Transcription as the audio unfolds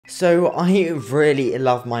So I really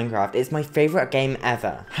love Minecraft. It's my favorite game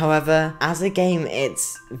ever. However, as a game,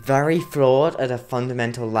 it's very flawed at a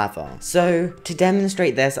fundamental level. So to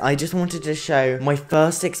demonstrate this, I just wanted to show my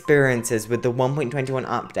first experiences with the 1.21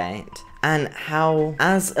 update. And how,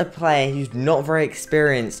 as a player who's not very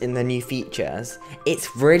experienced in the new features,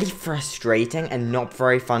 it's really frustrating and not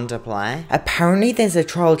very fun to play. Apparently there's a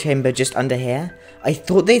trial chamber just under here. I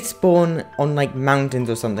thought they'd spawn on like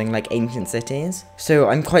mountains or something like ancient cities. So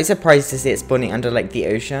I'm quite surprised to see it spawning under like the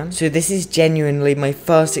ocean. So this is genuinely my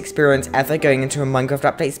first experience ever going into a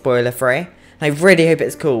Minecraft update, spoiler free. I really hope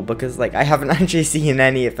it's cool because like I haven't actually seen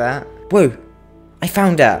any of that. Whoa, I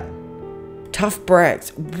found it. Tough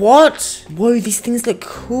bricks. What? Whoa, these things look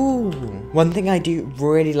cool. One thing I do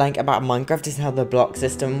really like about Minecraft is how the block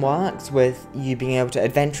system works, with you being able to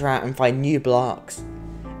adventure out and find new blocks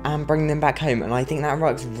and bring them back home, and I think that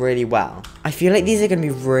works really well. I feel like these are going to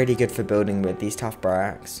be really good for building with, these tough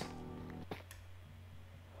bricks.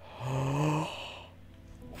 Whoa.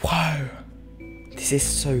 This is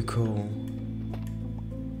so cool.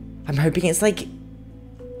 I'm hoping it's like...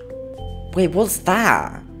 Wait, what's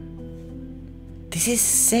that? This is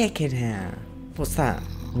sick in here. What's that?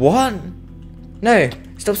 What? No,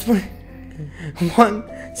 stop spawning.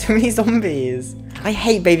 What? So many zombies. I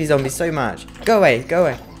hate baby zombies so much. Go away, go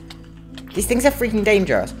away. These things are freaking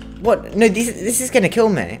dangerous. What? No, this is gonna kill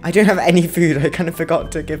me. I don't have any food. I kind of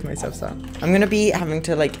forgot to give myself some. I'm gonna be having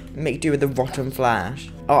to like make do with the rotten flesh.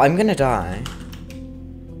 Oh, I'm gonna die.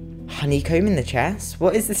 Honeycomb in the chest?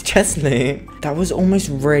 What is this chest loot? That was almost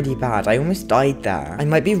really bad. I almost died there. I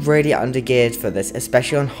might be really undergeared for this,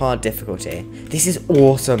 especially on hard difficulty. This is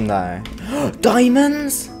awesome though.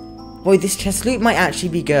 Diamonds? Boy, this chest loot might actually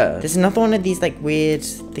be good. There's another one of these like weird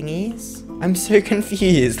thingies. I'm so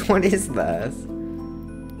confused. What is this?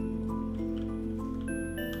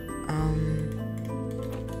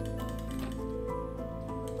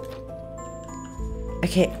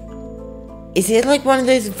 Okay. Is it like one of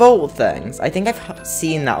those vault things? I think I've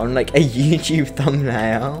seen that on like a YouTube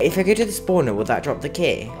thumbnail. If I go to the spawner, will that drop the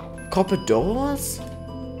key? Copper doors?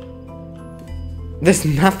 There's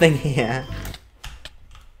nothing here.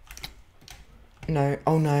 No,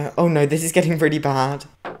 oh no, oh no, this is getting really bad.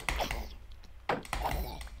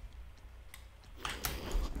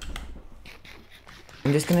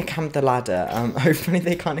 I'm just gonna camp the ladder. Hopefully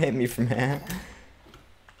they can't hit me from here.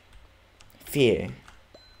 Phew.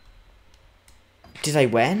 Did I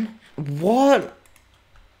win? What?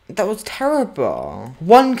 That was terrible.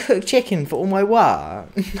 One cooked chicken for all my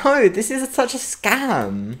work. No, this is such a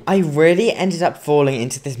scam. I really ended up falling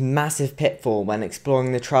into this massive pitfall when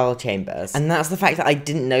exploring the trial chambers. And that's the fact that I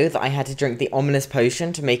didn't know that I had to drink the ominous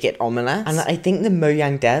potion to make it ominous. And I think the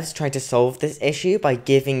Mojang devs tried to solve this issue by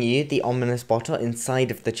giving you the ominous bottle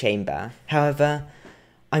inside of the chamber. However,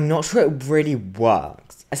 I'm not sure it really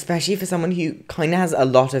works. Especially for someone who kind of has a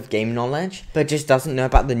lot of game knowledge, but just doesn't know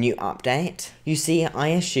about the new update. You see, I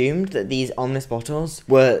assumed that these ominous bottles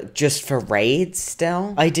were just for raids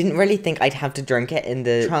still. I didn't really think I'd have to drink it in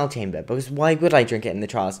the trial chamber, because why would I drink it in the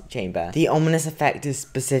trial chamber? The ominous effect is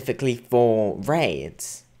specifically for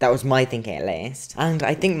raids. That was my thinking at least. And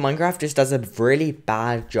I think Minecraft just does a really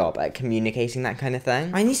bad job at communicating that kind of thing.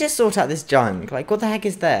 I need to sort out this junk. Like, what the heck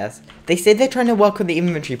is this? They say they're trying to work on the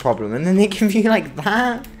inventory problem and then they give you like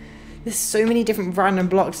that? There's so many different random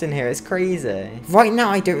blocks in here, it's crazy. Right now,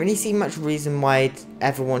 I don't really see much reason why I'd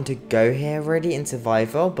ever want to go here really in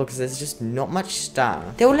survival, because there's just not much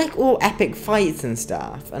stuff. They were like all epic fights and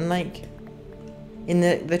stuff, and like, in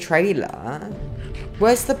the trailer.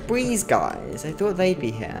 Where's the breeze guys? I thought they'd be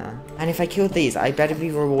here. And if I killed these, I better be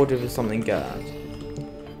rewarded with something good.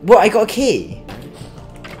 What, I got a key?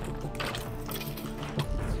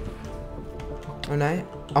 Oh no?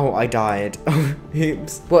 Oh, I died. Oh,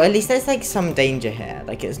 oops. Well, at least there's like some danger here.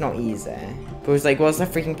 Like, it's not easy. But it was like, what's the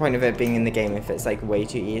freaking point of it being in the game if it's like way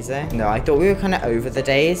too easy? No, I thought we were kind of over the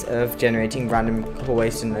days of generating random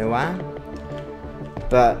hallways to nowhere.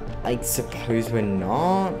 But I suppose we're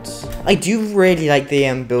not. I do really like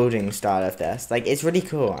the building style of this. Like, it's really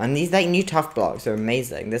cool. And these like new tough blocks are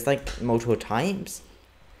amazing. There's like multiple types.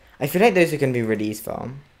 I feel like those are going to be really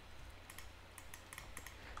useful.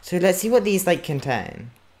 So let's see what these like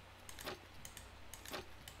contain.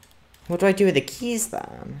 What do I do with the keys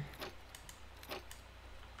then?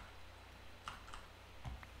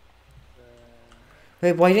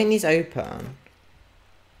 Wait, why don't these open?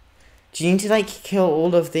 Do you need to like kill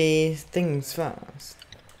all of the things first?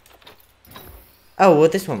 Oh, well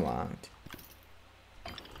this one worked.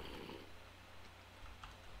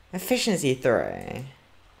 Efficiency 3.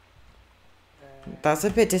 That's a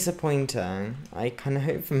bit disappointing. I kind of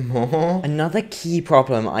hope for more. Another key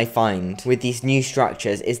problem I find with these new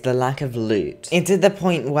structures is the lack of loot. It's at the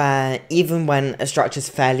point where even when a structure's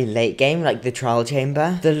fairly late game, like the trial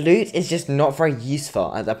chamber, the loot is just not very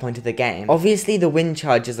useful at that point of the game. Obviously the wind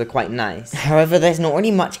charges are quite nice. However, there's not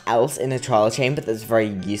really much else in a trial chamber that's very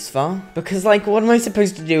useful. Because like, what am I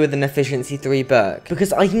supposed to do with an efficiency 3 book?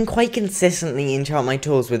 Because I can quite consistently enchant my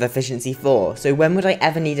tools with efficiency 4, so when would I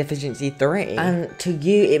ever need efficiency 3? And to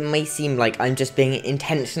you, it may seem like I'm just being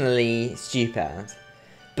intentionally stupid,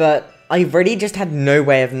 but I really just had no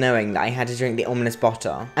way of knowing that I had to drink the ominous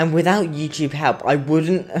bottle. And without YouTube help, I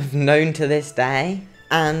wouldn't have known to this day.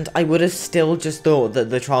 And I would have still just thought that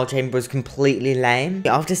the trial chamber was completely lame.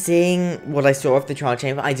 After seeing what I saw of the trial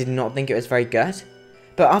chamber, I did not think it was very good.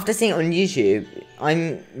 But after seeing it on YouTube,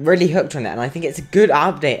 I'm really hooked on it, and I think it's a good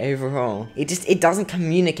update overall. It doesn't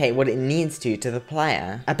communicate what it needs to the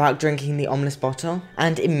player about drinking the ominous bottle.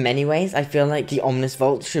 And in many ways, I feel like the ominous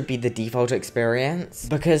vault should be the default experience,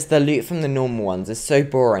 because the loot from the normal ones is so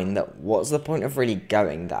boring that what's the point of really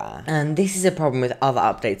going there? And this is a problem with other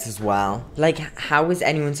updates as well. Like, how is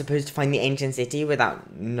anyone supposed to find the ancient city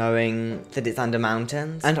without knowing that it's under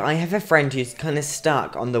mountains? And I have a friend who's kind of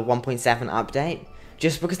stuck on the 1.7 update,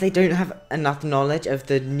 just because they don't have enough knowledge of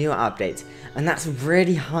the newer updates, and that's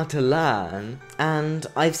really hard to learn. And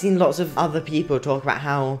I've seen lots of other people talk about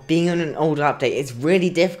how being on an older update, it's really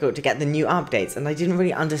difficult to get the new updates, and I didn't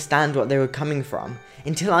really understand what they were coming from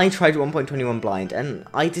until I tried 1.21 blind, and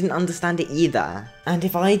I didn't understand it either. And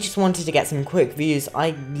if I just wanted to get some quick views,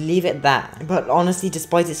 I'd leave it there. But honestly,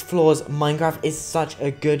 despite its flaws, Minecraft is such a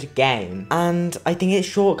good game. And I think its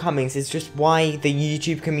shortcomings is just why the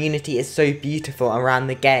YouTube community is so beautiful around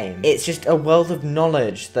the game. It's just a wealth of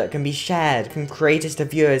knowledge that can be shared from creators to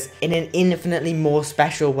viewers in an infinitely more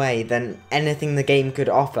special way than anything the game could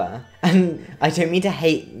offer. And I don't mean to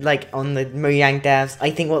hate, like, on the Mojang devs. I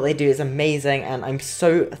think what they do is amazing, and I'm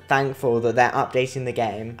so thankful that they're updating the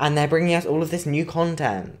game, and they're bringing us all of this new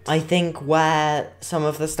content. I think where some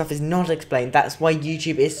of the stuff is not explained, that's why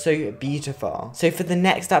YouTube is so beautiful. So for the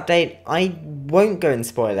next update, I won't go in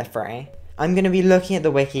spoiler free. I'm going to be looking at the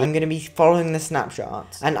wiki, I'm going to be following the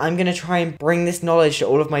snapshots, and I'm going to try and bring this knowledge to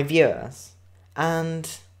all of my viewers. And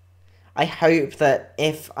I hope that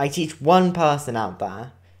if I teach one person out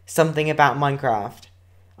there something about Minecraft,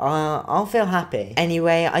 I'll feel happy.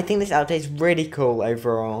 Anyway, I think this update is really cool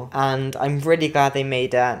overall, and I'm really glad they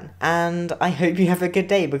made it. And I hope you have a good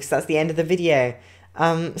day, because that's the end of the video.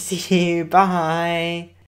 See you, bye!